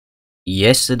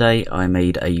Yesterday I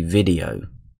made a video.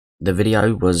 The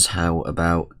video was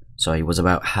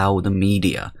about how the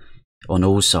media on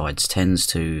all sides tends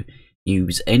to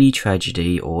use any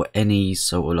tragedy or any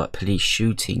sort of like police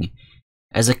shooting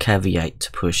as a caveat to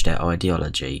push their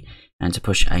ideology and to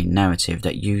push a narrative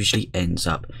that usually ends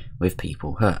up with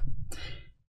people hurt.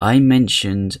 I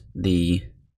mentioned right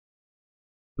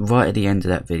at the end of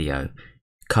that video,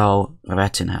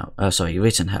 Rittenhouse,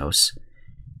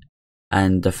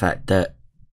 and the fact that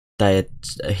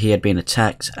he had been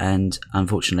attacked and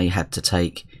unfortunately had to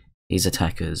take his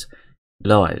attackers'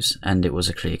 lives, and it was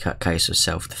a clear-cut case of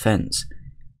self-defense.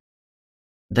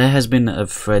 There has been a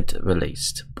thread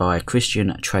released by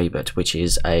Christian Trabert,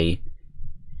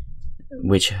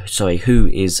 who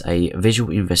is a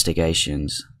visual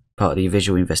investigations part of the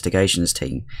visual investigations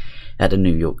team at the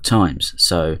New York Times.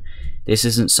 So this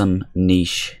isn't some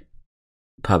niche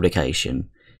publication.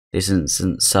 This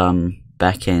isn't some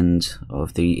back end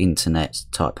of the internet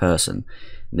type person.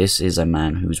 This is a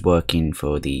man who's working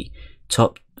for the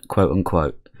top, quote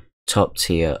unquote, top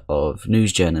tier of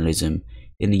news journalism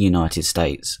in the United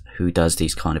States, who does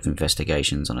these kind of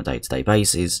investigations on a day-to-day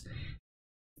basis.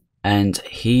 And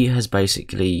he has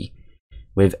basically,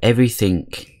 with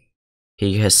everything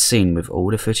he has seen, with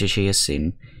all the footage he has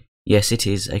seen, yes, it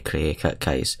is a clear-cut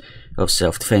case of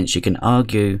self-defense. You can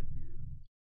argue,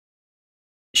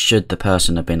 should the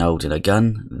person have been holding a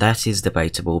gun? That is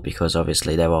debatable, because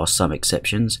obviously there are some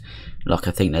exceptions. Like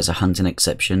I think there's a hunting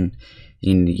exception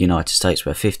in the United States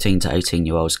where 15 to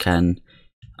 18-year-olds can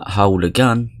hold a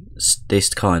gun,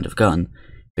 this kind of gun,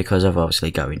 because of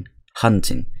obviously going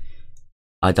hunting.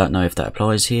 I don't know if that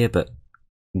applies here, but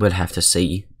we'll have to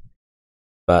see.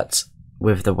 But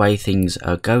with the way things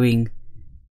are going,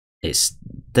 it's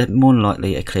more than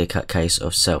likely a clear-cut case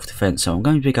of self-defense. So I'm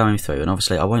going to be going through, and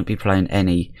obviously I won't be playing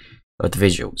any of the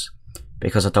visuals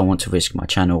because I don't want to risk my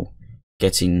channel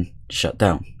getting shut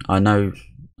down. I know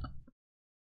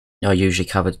I usually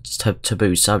cover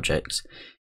taboo subjects,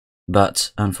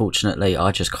 but unfortunately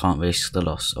I just can't risk the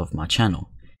loss of my channel.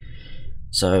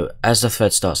 So as the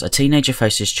thread starts, a teenager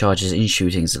faces charges in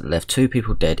shootings that left 2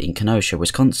 people dead in Kenosha,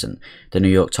 Wisconsin. The New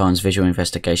York Times visual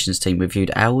investigations team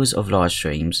reviewed hours of live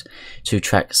streams to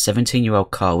track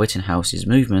 17-year-old Carl Rittenhouse's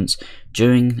movements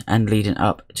during and leading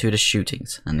up to the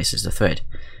shootings. And this is the thread.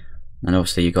 And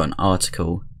obviously you got an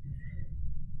article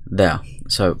there.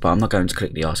 So, but I'm not going to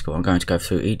click the article. I'm going to go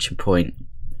through each point,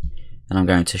 and I'm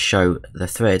going to show the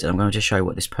thread, and I'm going to show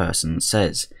what this person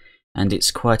says. And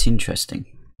it's quite interesting.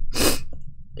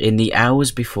 In the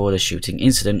hours before the shooting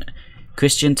incident,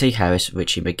 Christian T. Harris,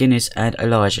 Richie McGinnis, and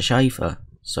Elijah Schaefer,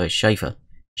 I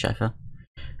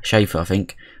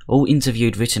think, all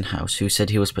interviewed Rittenhouse, who said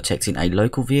he was protecting a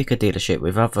local vehicle dealership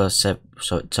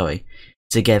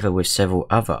together with several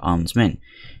other armed men.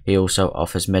 He also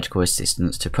offers medical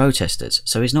assistance to protesters,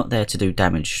 so he's not there to do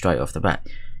damage straight off the bat.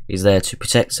 He's there to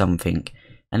protect something,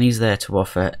 and he's there to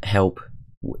offer help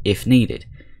if needed.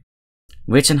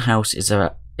 Rittenhouse is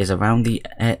around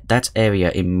that area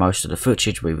in most of the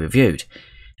footage we reviewed.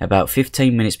 About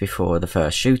 15 minutes before the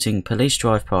first shooting, police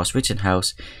drive past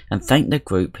Rittenhouse and thank the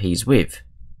group he's with.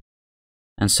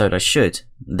 And so they should.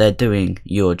 They're doing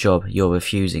your job you're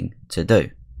refusing to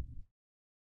do.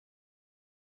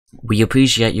 We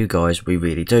appreciate you guys, we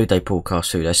really do. They broadcast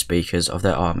through their speakers of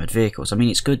their armoured vehicles. I mean,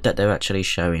 it's good that they're actually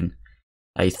showing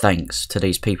a thanks to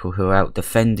these people who are out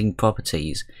defending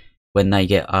properties when they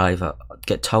either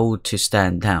get told to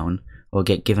stand down or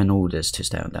get given orders to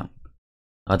stand down.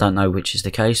 I don't know which is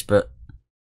the case, but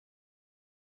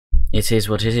it is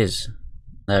what it is.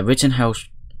 Rittenhouse,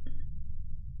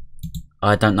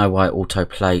 I don't know why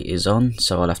autoplay is on,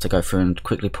 so I'll have to go through and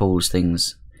quickly pause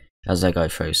things as they go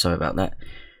through. Sorry about that.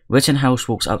 Rittenhouse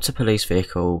walks up to police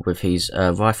vehicle with his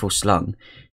rifle slung,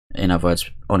 in other words,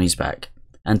 on his back,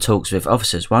 and talks with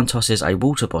officers. One tosses a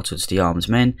water bottle to the armed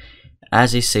men,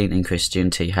 as is seen in Christian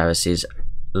T. Harris's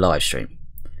live stream.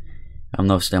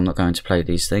 Obviously I'm not going to play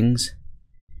these things.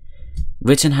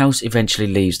 Rittenhouse eventually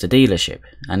leaves the dealership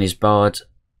and is barred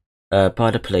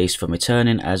by the police from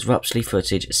returning as roughly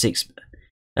footage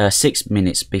 6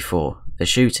 minutes before the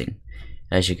shooting.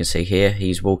 As you can see here,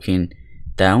 he's walking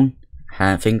down,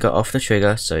 finger off the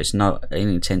trigger, so it's not an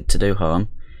intent to do harm.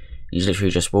 He's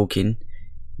literally just walking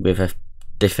with a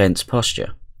defense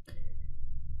posture.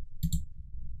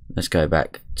 Let's go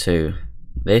back to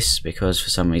this, because for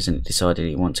some reason it decided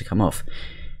it wanted to come off.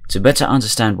 To better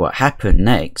understand what happened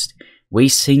next, we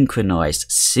synchronized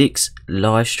 6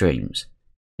 live streams.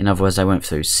 In other words, I went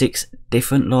through 6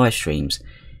 different live streams,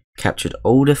 captured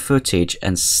all the footage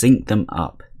and synced them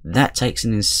up. That takes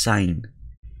an insane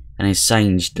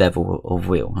level of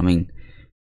will. I mean,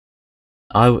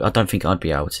 I don't think I'd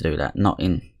be able to do that, not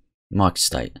in my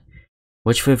state.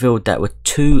 Which revealed that were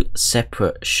two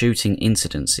separate shooting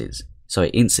incidents,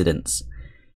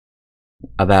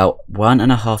 about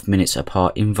 1.5 minutes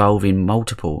apart, involving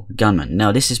multiple gunmen.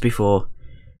 Now this is before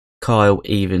Kyle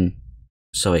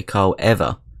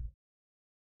ever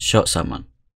shot someone.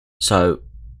 So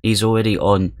he's already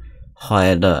on high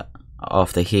alert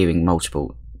after hearing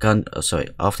gunshots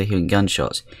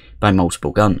by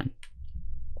multiple gunmen.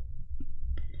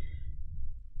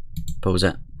 Pause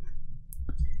that.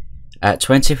 At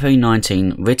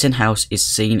 23:19, Rittenhouse is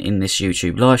seen in this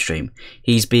YouTube livestream.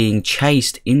 He's being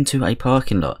chased into a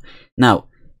parking lot. Now,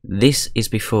 this is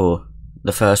before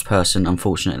the first person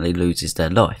unfortunately loses their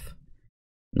life.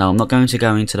 Now, I'm not going to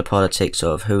go into the politics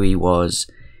of who he was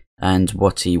and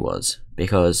what he was,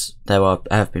 because there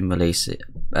have been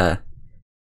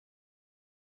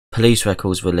police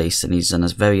records released, and he's a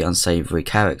very unsavoury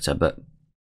character. But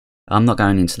I'm not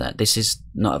going into that. This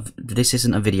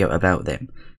isn't a video about them.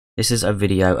 This is a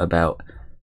video about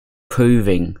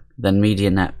proving the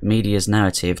media's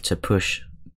narrative to push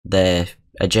their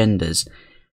agendas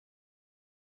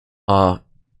are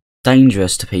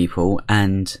dangerous to people,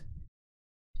 and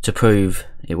to prove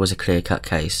it was a clear-cut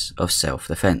case of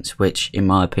self-defense, which, in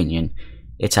my opinion,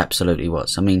 it absolutely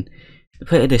was. I mean,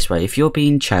 put it this way: if you're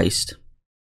being chased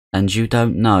and you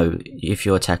don't know if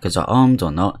your attackers are armed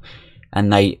or not,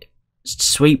 and they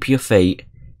sweep your feet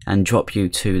and drop you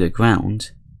to the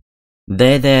ground,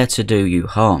 they're there to do you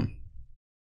harm,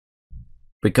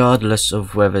 regardless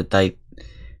of whether they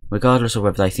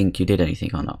think you did anything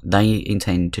or not. They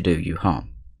intend to do you harm.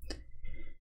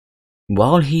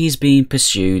 While he is being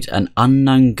pursued, an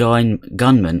unknown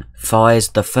gunman fires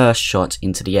the first shot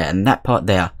into the air, and that part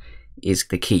there is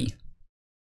the key.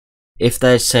 If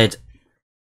they said,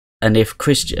 and if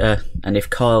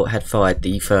Kyle had fired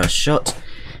the first shot,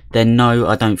 then no,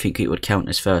 I don't think it would count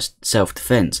as first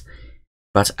self-defense.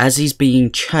 But as he's being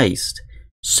chased,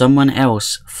 someone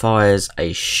else fires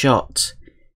a shot,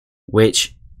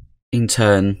 which in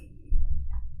turn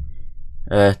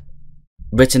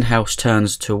Rittenhouse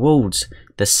turns towards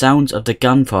the sound of the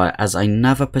gunfire as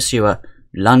another pursuer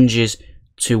lunges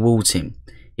towards him.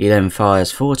 He then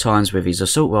fires 4 times with his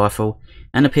assault rifle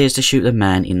and appears to shoot the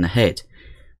man in the head.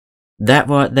 That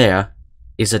right there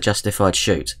is a justified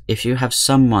shoot. If you have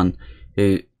someone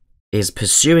who is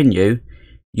pursuing you,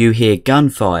 you hear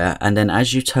gunfire, and then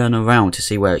as you turn around to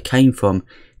see where it came from,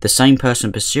 the same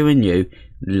person pursuing you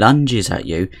lunges at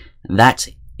you, that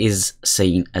is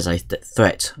seen as a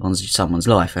threat on someone's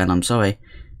life. And I'm sorry,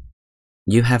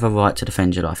 you have a right to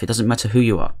defend your life. It doesn't matter who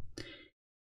you are.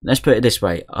 Let's put it this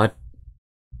way: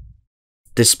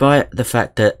 despite the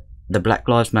fact that the Black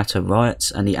Lives Matter riots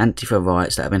and the Antifa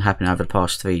riots that have been happening over the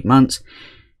past 3 months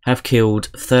have killed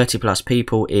 30+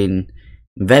 people in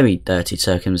very dirty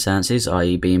circumstances,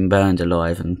 i.e. being burned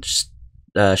alive and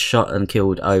shot and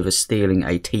killed over stealing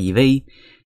a TV.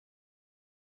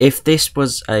 If this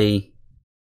was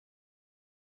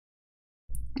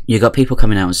you got people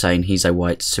coming out and saying he's a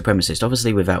white supremacist,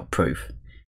 obviously without proof,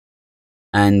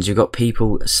 and you got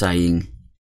people saying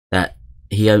that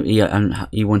he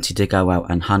wanted to go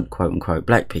out and hunt quote-unquote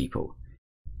black people.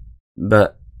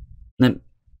 But, and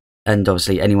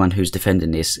obviously anyone who's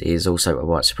defending this is also a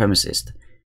white supremacist.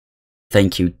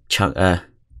 Thank you,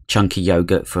 Chunky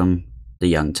Yogurt from the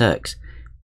Young Turks,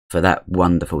 for that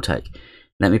wonderful take.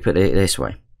 Let me put it this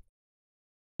way: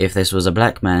 if this was a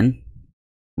black man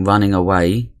running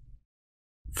away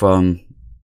from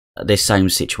this same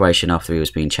situation after he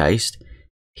was being chased,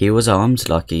 he was armed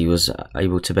like he was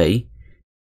able to be,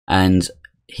 and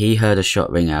he heard a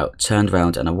shot ring out, turned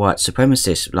around, and a white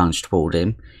supremacist lunged toward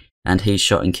him, and he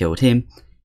shot and killed him,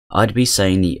 I'd be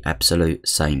saying the absolute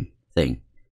same thing.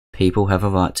 People have a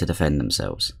right to defend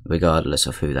themselves, regardless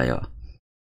of who they are.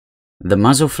 The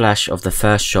muzzle flash of the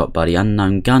first shot by the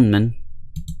unknown gunman,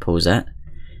 pause that,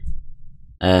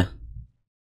 the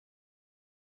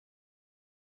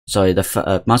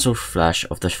muzzle flash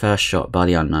of the first shot by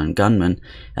the unknown gunman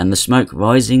and the smoke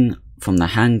rising from the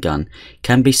handgun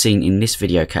can be seen in this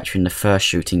video, capturing the first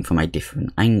shooting from a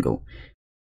different angle.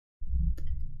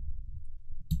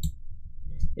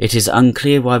 It is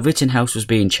unclear why Rittenhouse was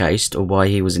being chased or why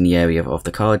he was in the area of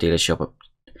the car dealership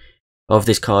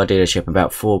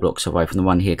about 4 blocks away from the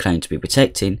one he had claimed to be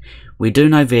protecting. We do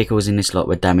know vehicles in this lot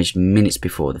were damaged minutes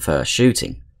before the first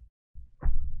shooting.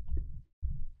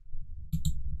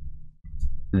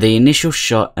 The initial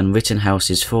shot and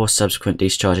Rittenhouse's 4 subsequent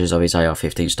discharges of his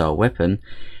AR-15 style weapon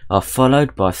are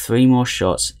followed by 3 more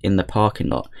shots in the parking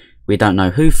lot. We don't know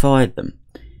who fired them.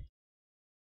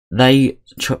 They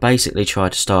basically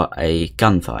tried to start a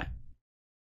gunfight.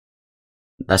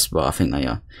 That's what I think they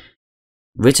are.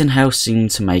 Rittenhouse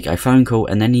seemed to make a phone call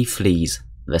and then he flees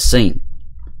the scene.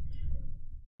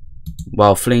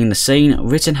 While fleeing the scene,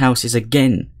 Rittenhouse is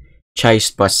again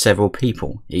chased by several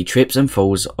people. He trips and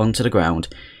falls onto the ground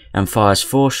and fires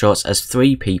 4 shots as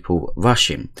 3 people rush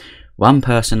him. One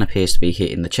person appears to be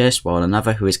hit in the chest while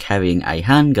another, who is carrying a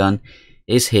handgun,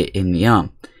 is hit in the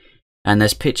arm. And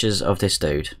there's pictures of this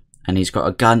dude, and he's got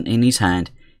a gun in his hand,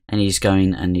 and he's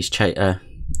going and he's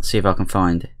see if I can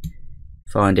find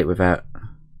it without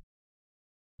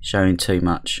showing too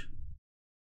much.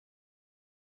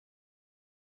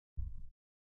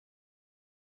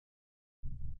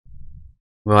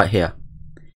 Right here,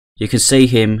 you can see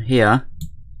him here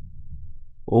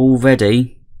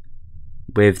already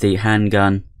with the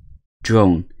handgun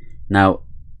drawn. Now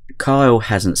Kyle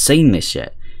hasn't seen this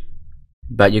yet,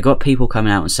 but you've got people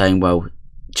coming out and saying, well,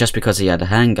 just because he had a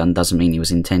handgun doesn't mean he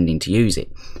was intending to use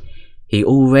it. He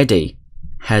already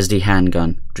has the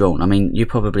handgun drawn. I mean, you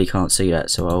probably can't see that,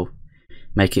 so I'll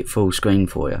make it full screen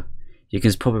for you. You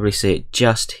can probably see it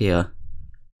just here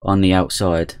on the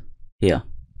outside here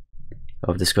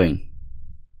of the screen.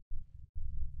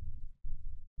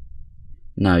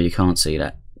 No, you can't see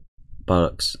that.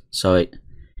 Bollocks. Sorry.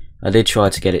 I did try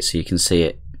to get it so you can see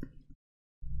it,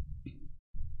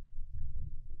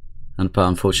 but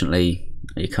unfortunately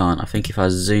you can't. I think if I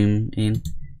zoom in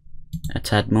a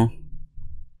tad more,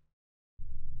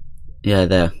 yeah,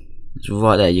 there, it's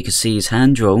right there. You can see his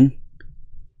hand drawn,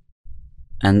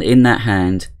 and in that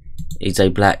hand is a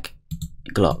black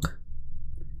Glock.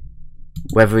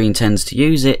 Whether he intends to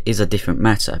use it is a different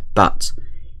matter, but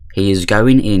he is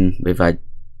going in with a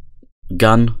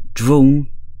gun drawn,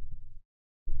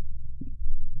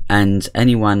 and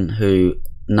anyone who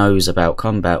knows about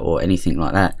combat or anything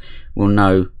like that will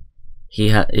know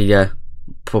he will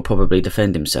probably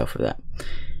defend himself with that.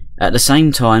 At the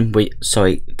same time,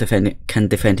 can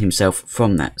defend himself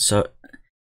from that. So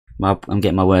I'm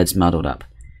getting my words muddled up.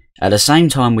 At the same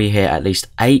time, we hear at least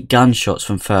 8 gunshots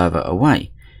from further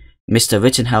away. Mr.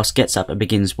 Rittenhouse gets up and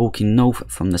begins walking north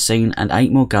from the scene, and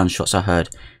 8 more gunshots are heard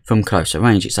from closer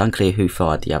range. It's unclear who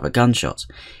fired the other gunshots.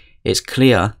 It's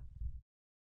clear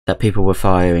that people were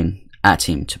firing at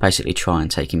him to basically try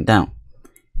and take him down.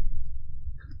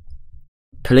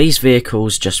 Police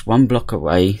vehicles just 1 block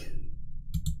away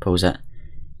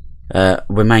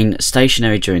remain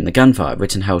stationary during the gunfire.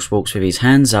 Rittenhouse walks with his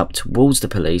hands up towards the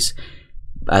police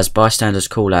as bystanders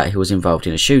call out he was involved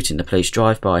in a shooting. The police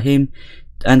drive by him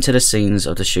and to the scenes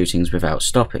of the shootings without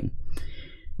stopping.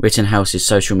 Rittenhouse's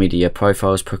social media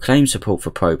profiles proclaim support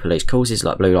for pro-police causes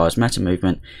like Blue Lives Matter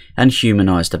movement and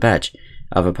humanise the badge.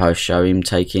 Other posts show him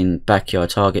taking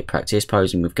backyard target practice,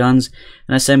 posing with guns,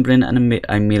 and assembling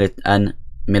an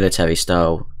military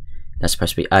style, that's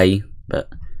supposed to be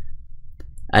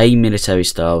a military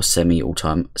style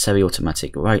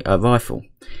semi-automatic rifle.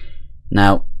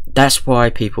 Now, that's why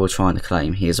people are trying to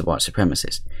claim he is a white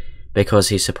supremacist, because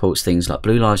he supports things like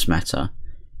Blue Lives Matter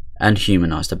and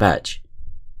humanise the badge.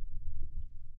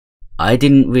 I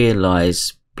didn't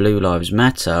realise Blue Lives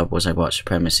Matter was a white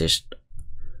supremacist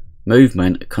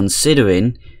movement,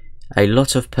 considering a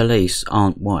lot of police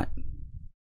aren't white.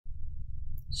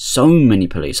 So many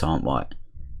police aren't white.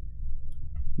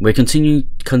 We're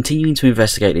continuing to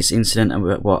investigate this incident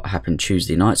and what happened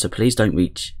Tuesday night, so please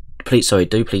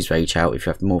please reach out if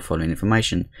you have more following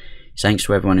information. Thanks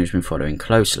to everyone who's been following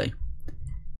closely.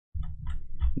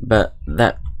 But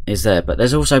that is there. But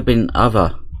there's also been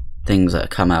other things that have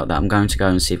come out that I'm going to go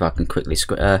and see if I can quickly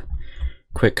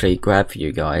grab for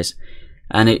you guys,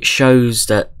 and it shows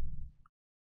that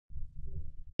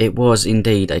it was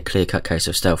indeed a clear-cut case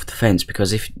of self-defense,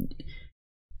 because if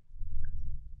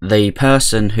the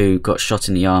person who got shot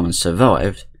in the arm and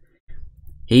survived,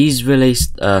 he's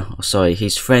released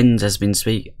his friend has been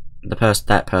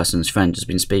that person's friend has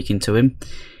been speaking to him,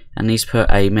 and he's put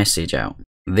a message out.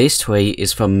 This tweet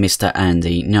is from Mr.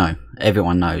 Andy No.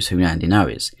 Everyone knows who Andy No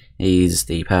is. He's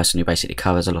the person who basically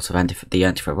covers a lot of the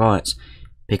Antifa riots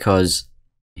because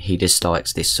he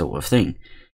dislikes this sort of thing.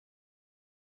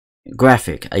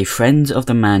 Graphic: a friend of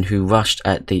the man who rushed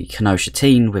at the Kenosha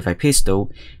teen with a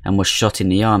pistol and was shot in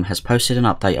the arm has posted an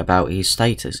update about his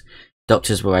status.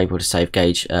 Doctors were able to save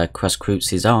Gage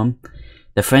Krautz's arm.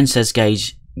 The friend says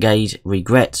Gage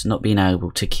regrets not being able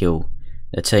to kill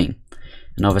the teen.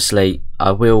 And obviously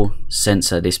I will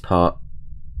censor this part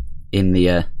in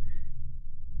the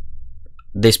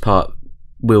this part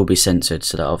will be censored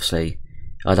so that obviously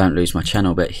I don't lose my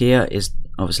channel. But here is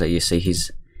obviously, you see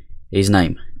his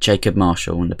name, Jacob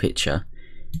Marshall, in the picture,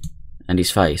 and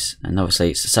his face, and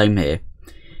obviously it's the same here.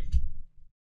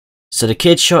 So the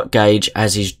kid shot Gage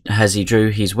as he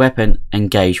drew his weapon, and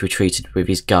Gage retreated with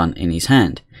his gun in his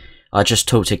hand. I just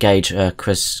talked to Gage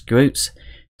Chris Groots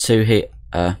to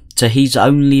his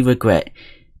only regret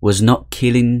was not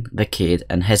killing the kid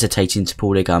and hesitating to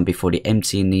pull the gun before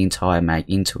emptying the entire mag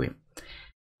into him.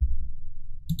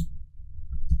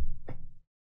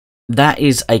 That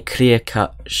is a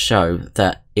clear-cut show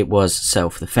that it was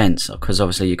self-defense, because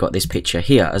obviously you got this picture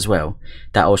here as well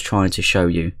that I was trying to show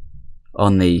you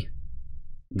on the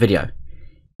video.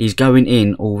 He's going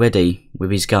in already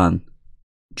with his gun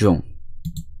drawn.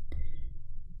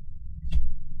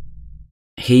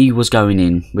 He was going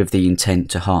in with the intent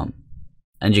to harm,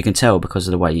 and you can tell because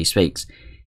of the way he speaks.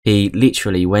 He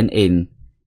literally went in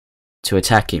to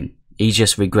attack him. He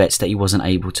just regrets that he wasn't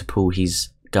able to pull his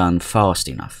gun fast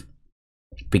enough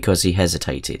because he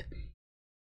hesitated.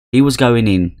 He was going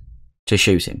in to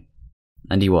shoot him,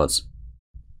 and he was.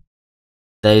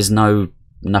 There's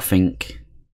nothing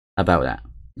about that,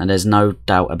 and there's no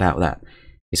doubt about that.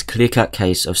 It's a clear-cut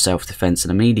case of self-defense, and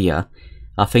the media,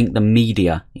 I think the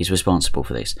media is responsible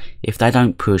for this. If they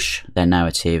don't push their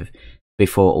narrative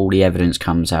before all the evidence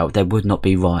comes out, there would not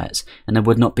be riots, and there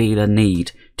would not be the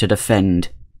need to defend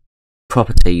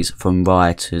properties from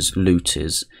rioters,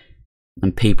 looters,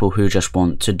 and people who just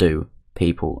want to do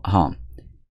people harm.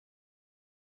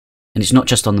 And it's not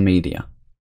just on the media.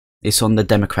 It's on the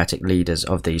democratic leaders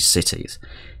of these cities.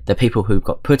 The people who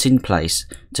got put in place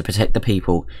to protect the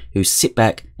people who sit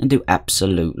back and do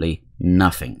absolutely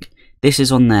nothing. This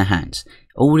is on their hands.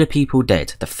 All the people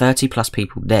dead, the 30+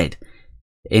 people dead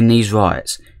in these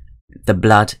riots, the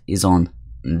blood is on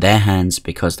their hands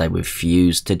because they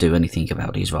refused to do anything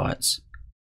about these riots.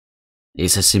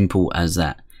 It's as simple as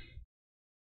that.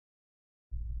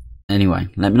 Anyway,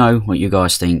 let me know what you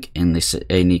guys think in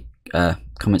the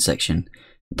comment section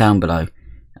down below,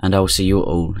 and I'll see you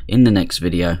all in the next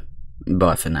video.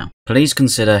 Bye for now. Please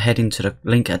consider heading to the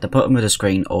link at the bottom of the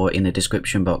screen or in the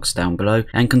description box down below,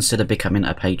 and consider becoming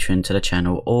a patron to the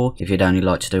channel, or if you'd only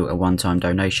like to do a one-time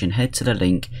donation, head to the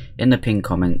link in the pinned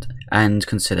comment and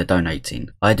consider donating.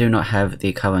 I do not have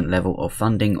the current level of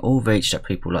funding or reach that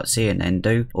people like CNN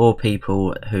do, or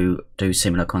people who do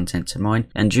similar content to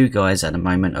mine, and you guys at the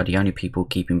moment are the only people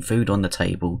keeping food on the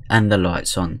table and the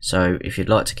lights on. So if you'd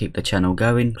like to keep the channel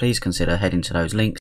going, please consider heading to those links